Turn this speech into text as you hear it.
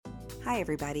Hi,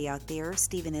 everybody out there.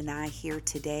 Stephen and I here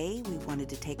today. We wanted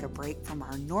to take a break from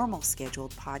our normal scheduled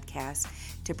podcast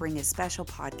to bring a special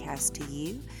podcast to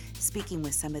you, speaking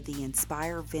with some of the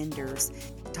Inspire vendors,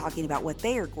 talking about what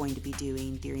they are going to be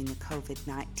doing during the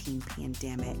COVID-19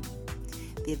 pandemic.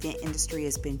 The event industry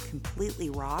has been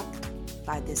completely rocked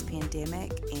by this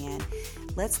pandemic, and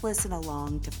let's listen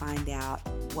along to find out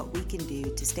what we can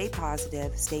do to stay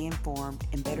positive, stay informed,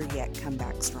 and better yet, come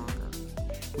back stronger.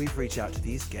 We've reached out to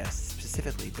these guests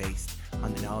specifically based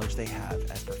on the knowledge they have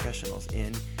as professionals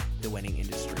in the wedding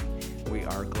industry. We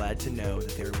are glad to know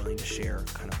that they're willing to share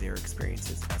kind of their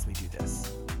experiences as we do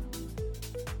this.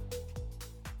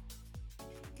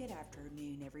 Good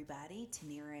afternoon, everybody.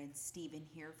 Tanira and Stephen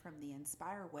here from the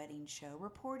Inspire Wedding Show,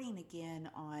 reporting again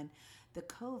on the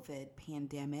COVID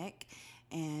pandemic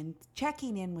and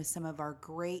checking in with some of our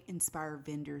great Inspire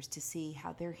vendors to see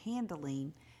how they're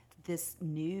handling this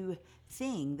new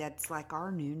thing that's like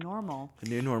our new normal. The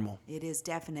new normal. It is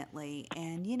definitely.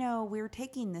 And we're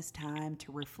taking this time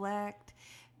to reflect,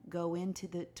 going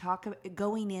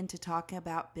into talking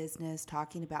about business,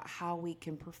 talking about how we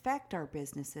can perfect our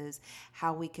businesses,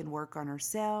 how we can work on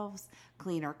ourselves,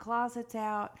 clean our closets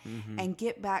out, and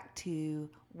get back to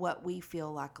what we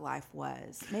feel like life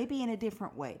was. Maybe in a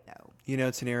different way, though. You know,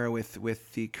 Tanira,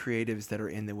 with the creatives that are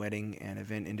in the wedding and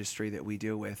event industry that we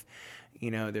deal with,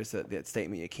 there's that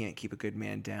statement, you can't keep a good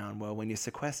man down. Well, when you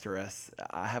sequester us,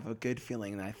 I have a good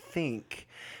feeling, and I think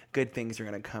good things are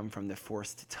going to come from the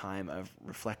forced time of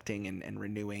reflecting and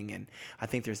renewing. And I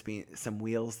think there's been some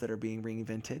wheels that are being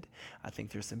reinvented. I think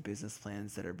there's some business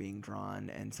plans that are being drawn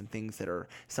and some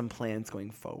plans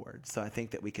going forward. So I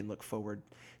think that we can look forward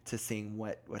to seeing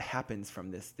what happens from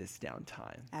this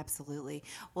downtime. Absolutely.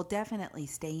 Well, definitely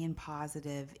staying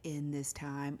positive in this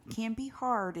time can be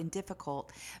hard and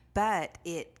difficult, but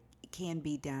it can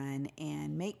be done,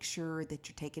 and make sure that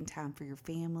you're taking time for your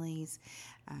families,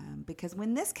 because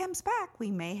when this comes back, we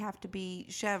may have to be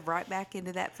shoved right back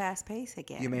into that fast pace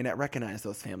again. You may not recognize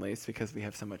those families because we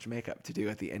have so much makeup to do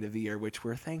at the end of the year, which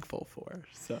we're thankful for.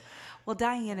 So, well,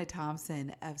 Diana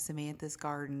Thompson of Samantha's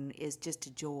Garden is just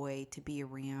a joy to be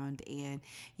around, and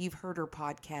you've heard her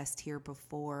podcast here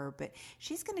before, but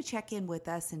she's going to check in with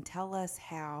us and tell us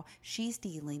how she's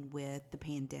dealing with the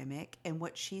pandemic and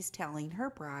what she's telling her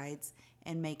brides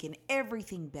and making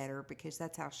everything better, because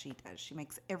that's how she does. She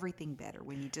makes everything better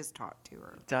when you just talk to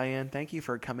her. Diane, thank you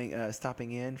for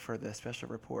stopping in for the special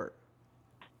report.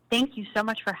 Thank you so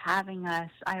much for having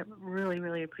us. I really,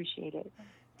 really appreciate it.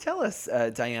 Tell us,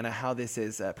 Diana, how this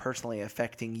is personally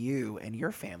affecting you and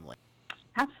your family.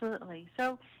 Absolutely.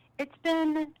 So it's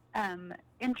been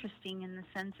interesting in the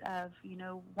sense of,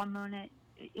 one moment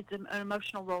it's an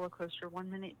emotional roller coaster. One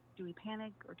minute, do we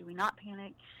panic or do we not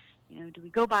panic? Do we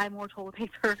go buy more toilet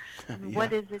paper?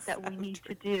 What is it that we need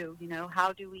to do?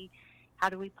 How do we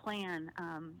plan?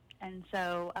 And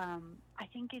so I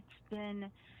think it's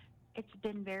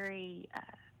been very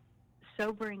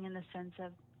sobering in the sense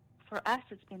of, for us,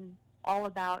 it's been all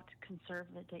about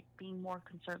being more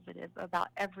conservative about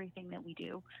everything that we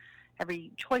do,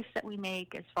 every choice that we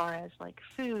make as far as like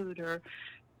food or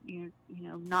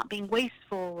not being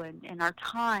wasteful and our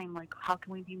time. Like, how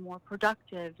can we be more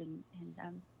productive and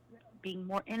being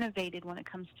more innovative when it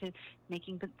comes to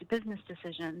making business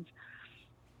decisions.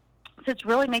 So it's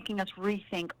really making us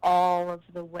rethink all of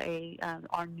the way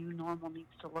our new normal needs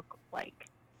to look like.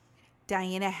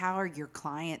 Diana, how are your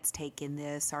clients taking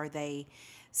this? Are they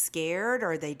scared?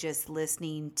 Are they just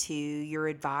listening to your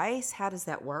advice? How does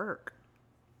that work?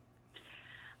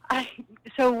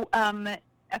 So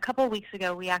a couple of weeks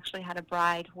ago, we actually had a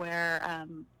bride where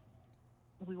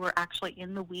we were actually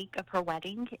in the week of her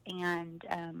wedding, and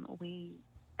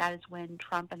that is when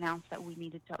Trump announced that we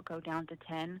needed to go down to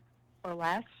 10 or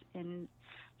less, and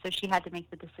so she had to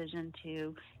make the decision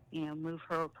to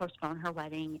postpone her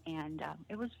wedding, and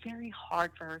it was very hard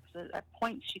for her because at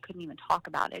points she couldn't even talk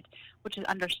about it, which is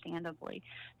understandably.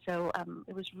 So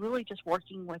it was really just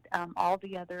working with all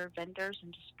the other vendors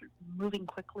and just moving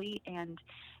quickly and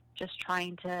just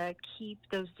trying to keep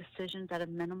those decisions at a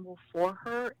minimal for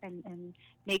her and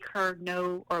make her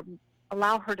know or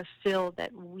allow her to feel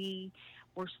that we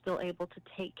were still able to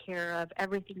take care of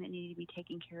everything that needed to be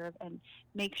taken care of, and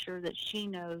make sure that she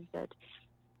knows that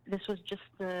this is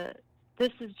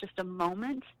just a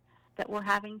moment that we're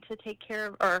having to take care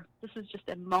of, or this is just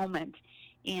a moment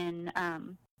in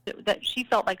that she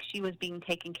felt like she was being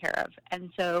taken care of.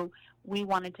 And so we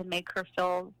wanted to make her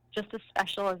feel just as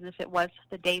special as if it was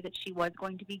the day that she was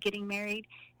going to be getting married.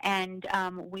 And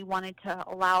we wanted to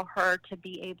allow her to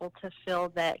be able to feel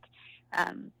that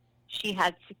she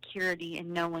had security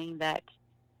in knowing that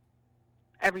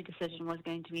every decision was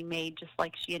going to be made just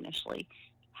like she initially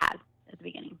had at the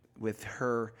beginning. With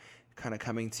her kind of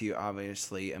coming to you,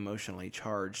 obviously emotionally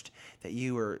charged, that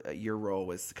your role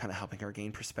was kind of helping her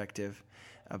gain perspective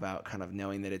about kind of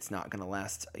knowing that it's not going to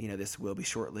last, this will be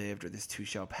short-lived or this too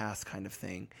shall pass kind of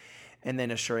thing. And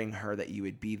then assuring her that you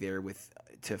would be there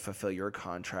to fulfill your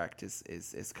contract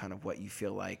is kind of what you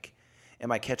feel like.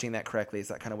 Am I catching that correctly? Is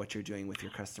that kind of what you're doing with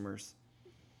your customers?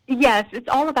 Yes, it's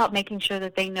all about making sure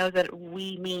that they know that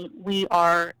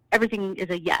everything is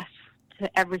a yes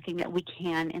to everything that we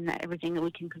can and that everything that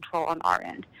we can control on our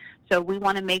end. So we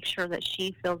want to make sure that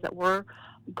she feels that we're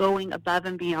going above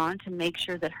and beyond to make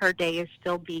sure that her day is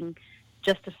still being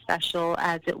just as special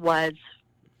as it was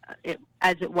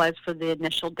for the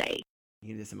initial day.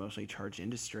 In this emotionally charged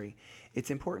industry, it's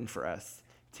important for us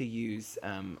to use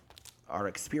our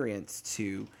experience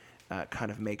to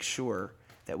kind of make sure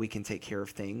that we can take care of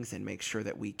things and make sure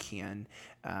that we can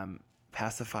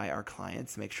pacify our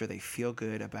clients, make sure they feel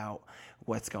good about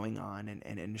what's going on,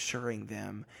 and ensuring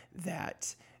them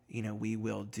that we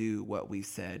will do what we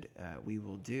said we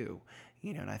will do.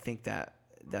 And I think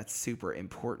that's super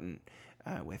important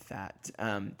with that.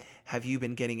 Have you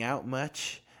been getting out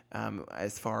much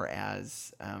as far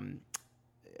as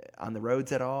on the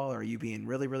roads at all? Are you being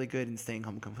really, really good and staying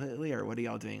home completely, or what are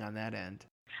y'all doing on that end?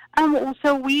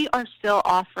 So we are still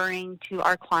offering to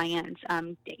our clients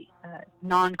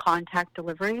non-contact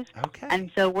deliveries. Okay. And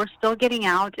so we're still getting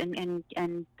out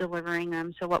and delivering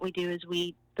them. So what we do is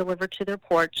we deliver to their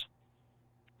porch,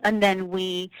 and then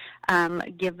we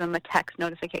give them a text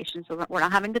notification so that we're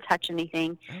not having to touch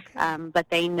anything, Okay. but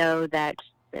they know that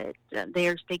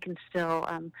they can still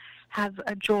have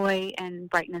a joy and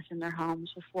brightness in their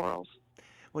homes with florals.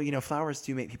 Well, flowers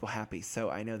do make people happy. So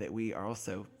I know that we are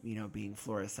also, being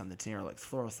florists on the Tenera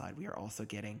Floral side, we are also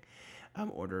getting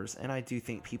orders. And I do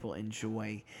think people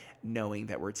enjoy knowing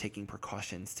that we're taking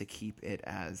precautions to keep it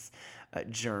as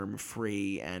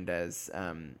germ-free and as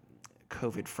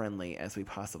COVID-friendly as we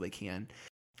possibly can.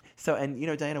 So, and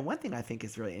Diana, one thing I think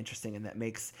is really interesting and that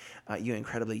makes you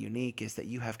incredibly unique is that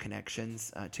you have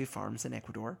connections to farms in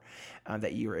Ecuador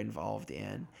that you are involved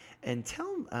in. And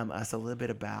tell us a little bit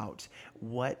about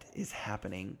what is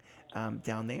happening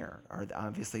down there.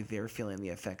 Obviously, they're feeling the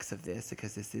effects of this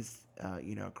because this is,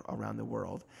 around the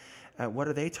world. What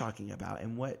are they talking about,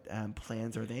 and what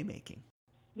plans are they making?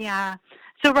 Yeah.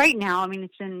 So right now,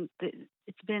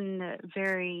 it's been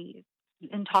very.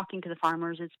 In talking to the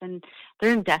farmers,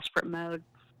 they're in desperate mode.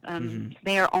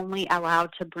 They are only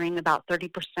allowed to bring about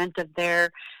 30% of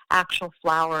their actual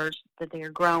flowers that they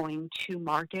are growing to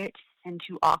market and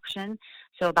to auction.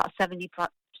 So about 70%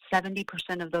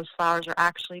 of those flowers are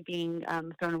actually being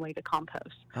thrown away to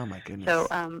compost. Oh my goodness. So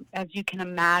as you can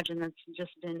imagine, it's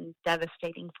just been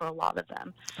devastating for a lot of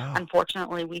them. Oh.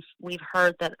 Unfortunately, we've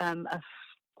heard that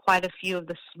quite a few of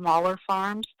the smaller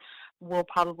farms will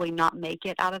probably not make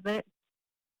it out of it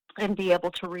and be able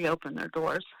to reopen their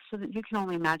doors. So that you can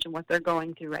only imagine what they're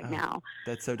going through right now.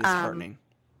 That's so disheartening.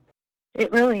 It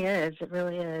really is. It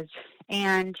really is.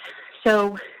 And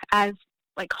so as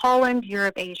like Holland,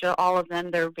 Europe, Asia, all of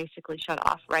them, they're basically shut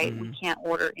off, right? Mm-hmm. We can't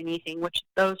order anything, which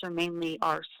those are mainly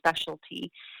our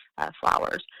specialty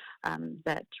flowers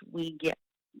that we get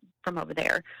from over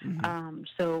there. Mm-hmm.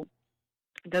 So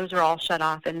those are all shut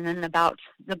off. And then about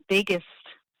the biggest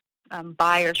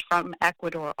buyers from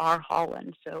Ecuador are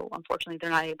Holland, so unfortunately they're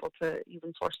not able to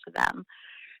even source to them.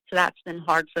 So that's been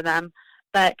hard for them.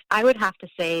 But I would have to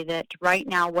say that right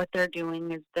now what they're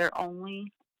doing is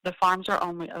the farms are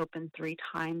only open 3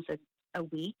 times a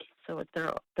week. So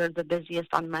they're the busiest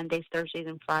on Mondays, Thursdays,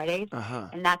 and Fridays,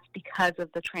 and that's because of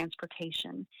the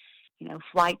transportation.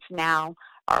 Flights now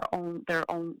are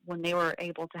when they were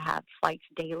able to have flights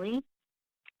daily,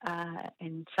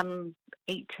 and some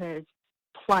 8 to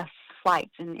plus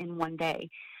flights in one day.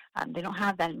 They don't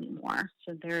have that anymore.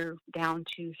 So they're down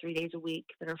to 3 days a week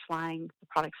that are the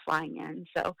products flying in.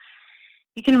 So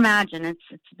you can imagine it's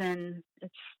been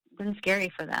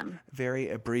scary for them. Very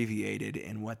abbreviated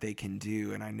in what they can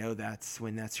do. And I know that's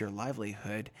your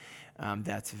livelihood.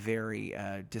 That's very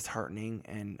disheartening,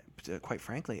 and quite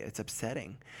frankly, it's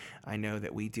upsetting. I know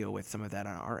that we deal with some of that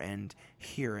on our end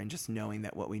here, and just knowing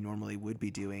that what we normally would be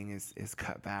doing is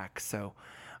cut back. So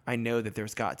I know that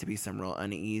there's got to be some real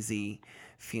uneasy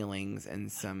feelings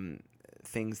and some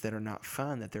things that are not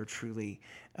fun that they're truly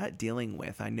dealing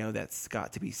with. I know that's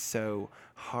got to be so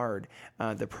hard.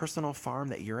 The personal farm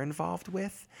that you're involved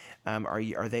with, are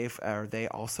they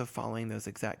also following those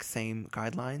exact same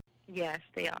guidelines? Yes,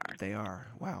 they are. They are.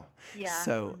 Wow. Yeah.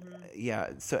 So,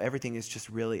 so everything is just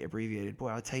really abbreviated. Boy,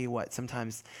 I'll tell you what,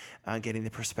 sometimes getting the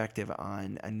perspective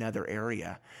on another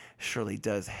area surely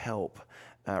does help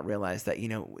realize that,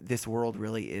 this world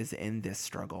really is in this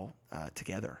struggle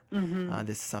together.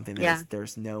 This is something that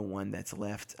there's no one that's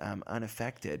left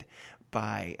unaffected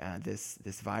by this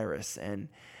virus. And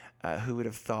who would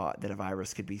have thought that a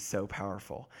virus could be so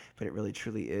powerful? But it really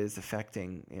truly is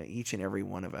affecting each and every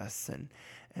one of us.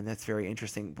 And that's very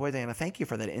interesting. Boy, Diana, thank you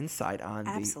for that insight on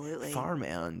the farm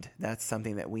end. That's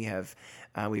something that we've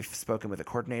spoken with a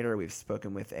coordinator, we've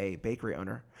spoken with a bakery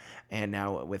owner, and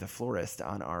now with a florist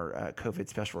on our COVID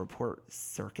special report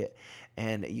circuit.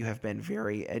 And you have been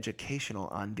very educational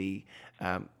on the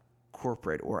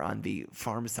corporate or on the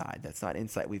farm side. That's not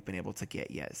insight we've been able to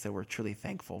get yet. So we're truly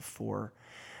thankful for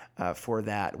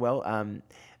that. Well,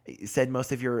 you said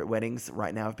most of your weddings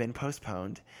right now have been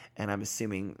postponed, and I'm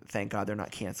assuming, thank God, they're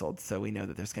not canceled. So we know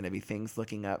that there's going to be things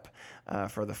looking up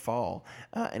for the fall.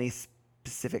 Any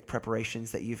specific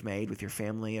preparations that you've made with your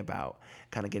family about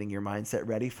kind of getting your mindset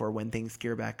ready for when things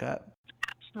gear back up?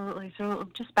 Absolutely. So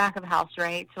just back of house,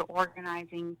 right? So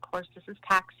organizing, of course, this is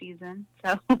tax season.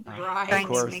 So trying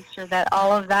to make sure that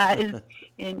all of that is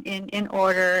in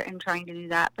order and trying to do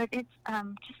that. But it's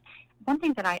just one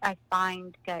thing that I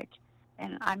find that,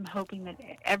 and I'm hoping that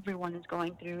everyone is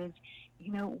going through, is,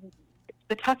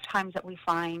 the tough times that we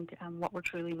find what we're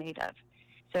truly made of.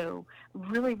 So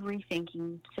really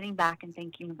rethinking, sitting back and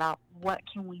thinking about what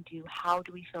can we do? How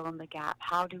do we fill in the gap?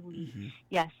 How do we,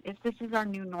 yes, if this is our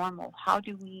new normal, how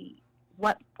do we,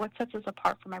 what sets us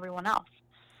apart from everyone else?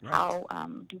 Right. How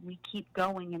do we keep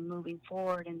going and moving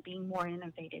forward and being more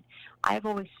innovative? I've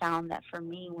always found that for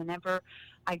me, whenever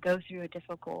I go through a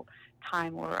difficult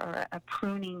time or a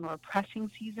pruning or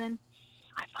pressing season,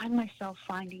 I find myself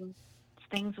finding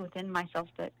things within myself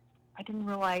that I didn't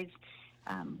realize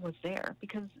was there.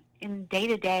 Because in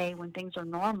day-to-day, when things are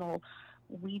normal,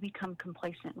 we become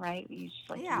complacent, right? You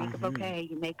just you make a bouquet,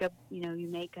 you make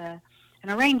an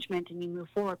arrangement, and you move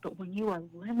forward. But when you are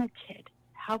limited,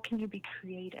 how can you be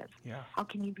creative? Yeah. How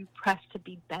can you be pressed to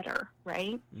be better,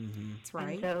 right? That's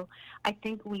right. And so I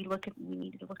think we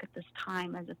need to look at this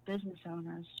time as a business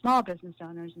owner, small business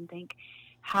owners, and think,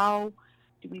 how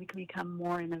do we become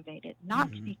more innovative?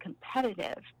 Not to be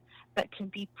competitive, but to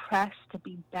be pressed to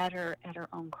be better at our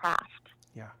own craft.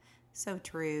 Yeah. So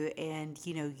true. And,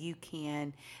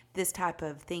 this type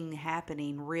of thing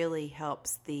happening really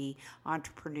helps the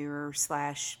entrepreneur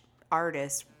 /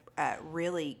 artist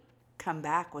really come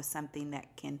back with something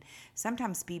that can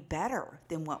sometimes be better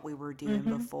than what we were doing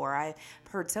before. I've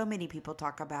heard so many people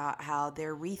talk about how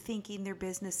they're rethinking their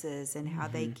businesses and how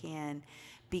they can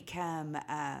become,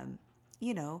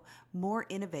 more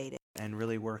innovative. And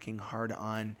really working hard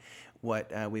on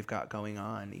what we've got going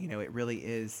on. It really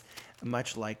is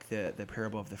much like the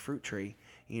parable of the fruit tree.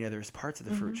 There's parts of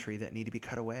the fruit tree that need to be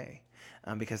cut away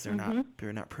because they're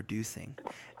not producing.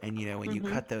 And when you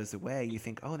cut those away, you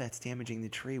think, oh, that's damaging the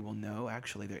tree. Well, no,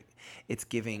 actually, it's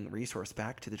giving resource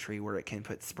back to the tree where it can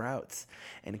put sprouts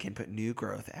and it can put new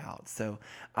growth out. So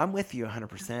I'm with you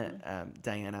 100%,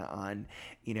 Diana, on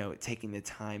taking the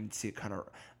time to kind of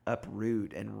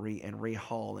uproot and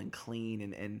rehaul and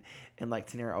clean and like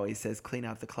Tanera always says, clean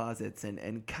out the closets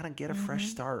and kind of get a fresh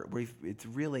start. It's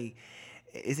really,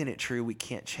 isn't it true, we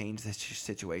can't change the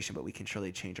situation, but we can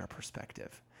surely change our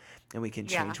perspective and we can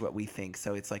change what we think.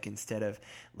 So it's like, instead of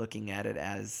looking at it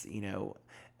as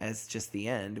as just the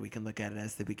end, we can look at it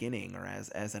as the beginning, or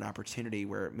as an opportunity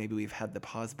where maybe we've had the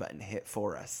pause button hit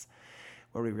for us,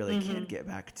 where we really can get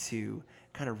back to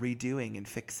kind of redoing and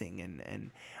fixing.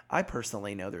 And I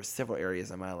personally know there's several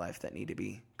areas in my life that need to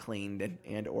be cleaned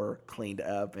and or cleaned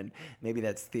up. And maybe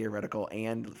that's theoretical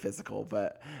and physical,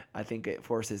 but I think it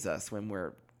forces us when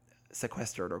we're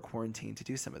sequestered or quarantined to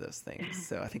do some of those things.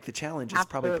 So I think the challenge is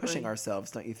probably pushing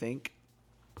ourselves, don't you think?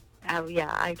 Oh,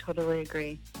 yeah, I totally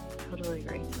agree. Totally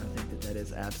agree. I think that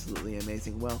is absolutely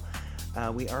amazing. Well,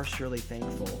 we are surely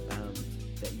thankful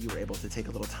that you were able to take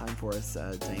a little time for us,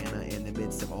 Diana, in the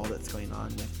midst of all that's going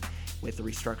on with the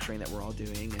restructuring that we're all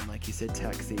doing. And like you said,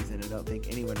 tax season, I don't think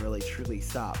anyone really truly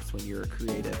stops when you're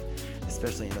creative,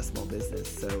 especially in a small business.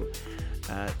 So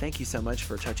thank you so much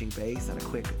for touching base on a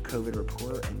quick COVID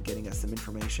report and getting us some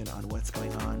information on what's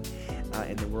going on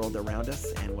in the world around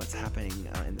us and what's happening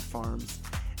in the farms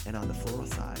and on the floral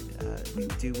side. We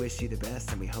do wish you the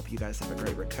best, and we hope you guys have a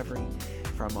great recovery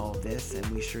from all of this. And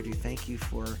we sure do thank you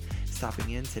for stopping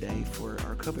in today for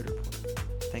our COVID report.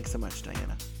 Thanks so much,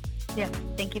 Diana. Yes,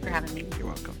 thank you for having me. You're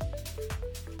welcome.